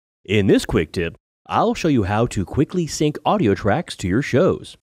In this quick tip, I'll show you how to quickly sync audio tracks to your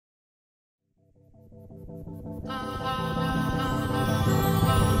shows.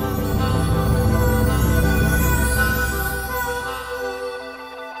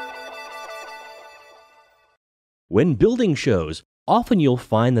 When building shows, often you'll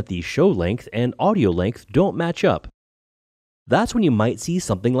find that the show length and audio length don't match up. That's when you might see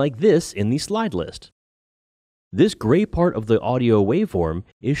something like this in the slide list. This gray part of the audio waveform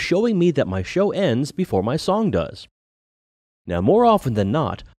is showing me that my show ends before my song does. Now, more often than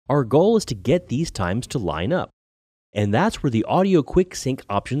not, our goal is to get these times to line up, and that's where the audio quick sync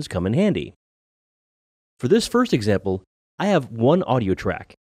options come in handy. For this first example, I have one audio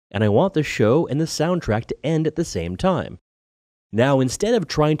track, and I want the show and the soundtrack to end at the same time. Now, instead of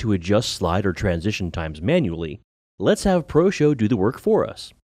trying to adjust slide or transition times manually, let's have ProShow do the work for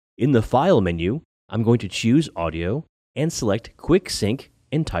us. In the File menu, I'm going to choose Audio and select Quick Sync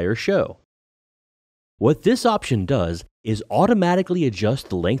Entire Show. What this option does is automatically adjust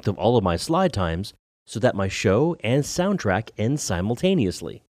the length of all of my slide times so that my show and soundtrack end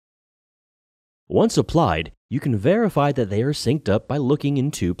simultaneously. Once applied, you can verify that they are synced up by looking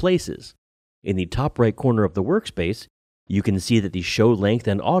in two places. In the top right corner of the workspace, you can see that the show length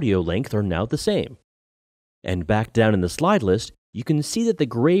and audio length are now the same. And back down in the slide list, you can see that the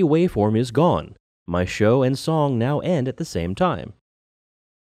gray waveform is gone. My show and song now end at the same time.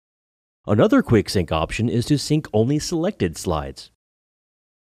 Another quick sync option is to sync only selected slides.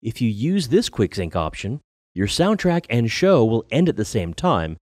 If you use this quick sync option, your soundtrack and show will end at the same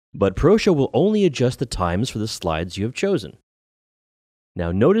time, but ProShow will only adjust the times for the slides you have chosen.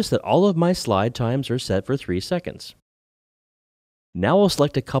 Now notice that all of my slide times are set for 3 seconds. Now I'll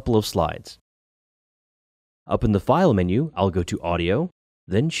select a couple of slides. Up in the File menu, I'll go to Audio,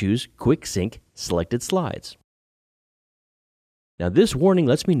 then choose Quick Sync Selected Slides. Now this warning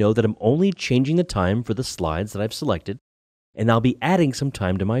lets me know that I'm only changing the time for the slides that I've selected, and I'll be adding some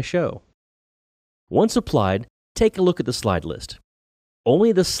time to my show. Once applied, take a look at the slide list.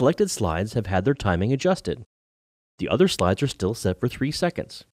 Only the selected slides have had their timing adjusted. The other slides are still set for 3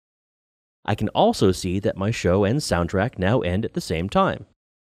 seconds. I can also see that my show and soundtrack now end at the same time.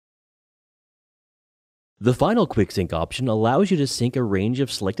 The final quick sync option allows you to sync a range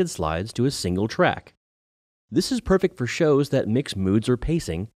of selected slides to a single track. This is perfect for shows that mix moods or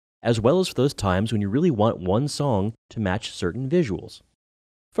pacing, as well as for those times when you really want one song to match certain visuals.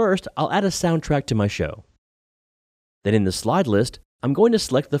 First, I'll add a soundtrack to my show. Then in the slide list, I'm going to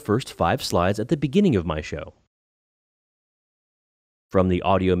select the first 5 slides at the beginning of my show. From the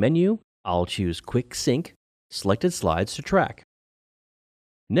Audio menu, I'll choose Quick Sync Selected Slides to Track.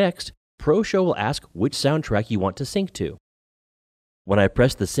 Next, ProShow will ask which soundtrack you want to sync to. When I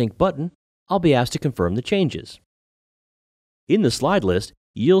press the Sync button, I'll be asked to confirm the changes. In the slide list,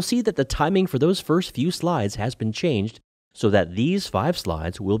 you'll see that the timing for those first few slides has been changed so that these 5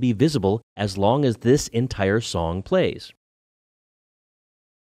 slides will be visible as long as this entire song plays.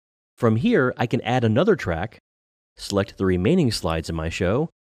 From here, I can add another track, select the remaining slides in my show,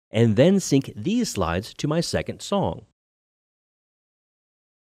 and then sync these slides to my second song.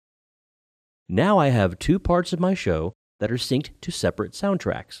 Now I have 2 parts of my show that are synced to separate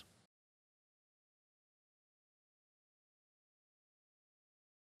soundtracks.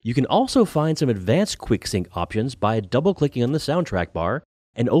 You can also find some advanced quick sync options by double-clicking on the soundtrack bar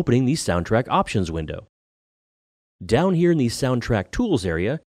and opening the Soundtrack Options window. Down here in the Soundtrack Tools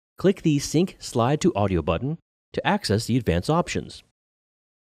area, click the Sync Slide to Audio button to access the advanced options.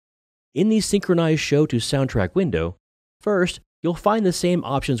 In the Synchronize Show to Soundtrack window, first, you'll find the same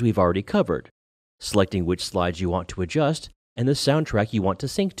options we've already covered, selecting which slides you want to adjust and the soundtrack you want to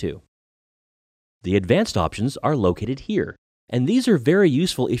sync to. The advanced options are located here, and these are very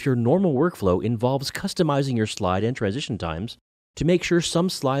useful if your normal workflow involves customizing your slide and transition times to make sure some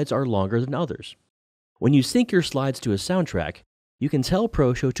slides are longer than others. When you sync your slides to a soundtrack, you can tell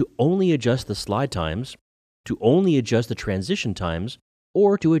ProShow to only adjust the slide times, to only adjust the transition times,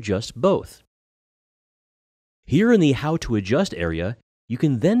 or to adjust both. Here in the How to Adjust area, you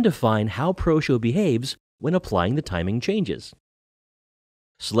can then define how ProShow behaves when applying the timing changes.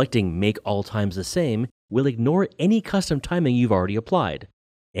 Selecting Make All Times the Same will ignore any custom timing you've already applied,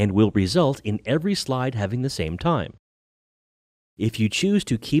 and will result in every slide having the same time. If you choose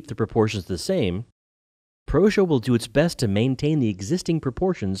to keep the proportions the same, ProShow will do its best to maintain the existing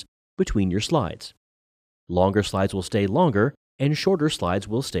proportions between your slides. Longer slides will stay longer, and shorter slides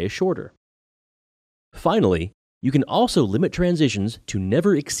will stay shorter. Finally, you can also limit transitions to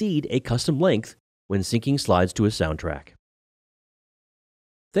never exceed a custom length when syncing slides to a soundtrack.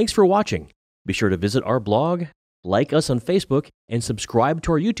 Thanks for watching. Be sure to visit our blog, Like us on Facebook and subscribe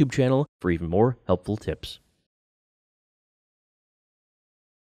to our YouTube channel for even more helpful tips.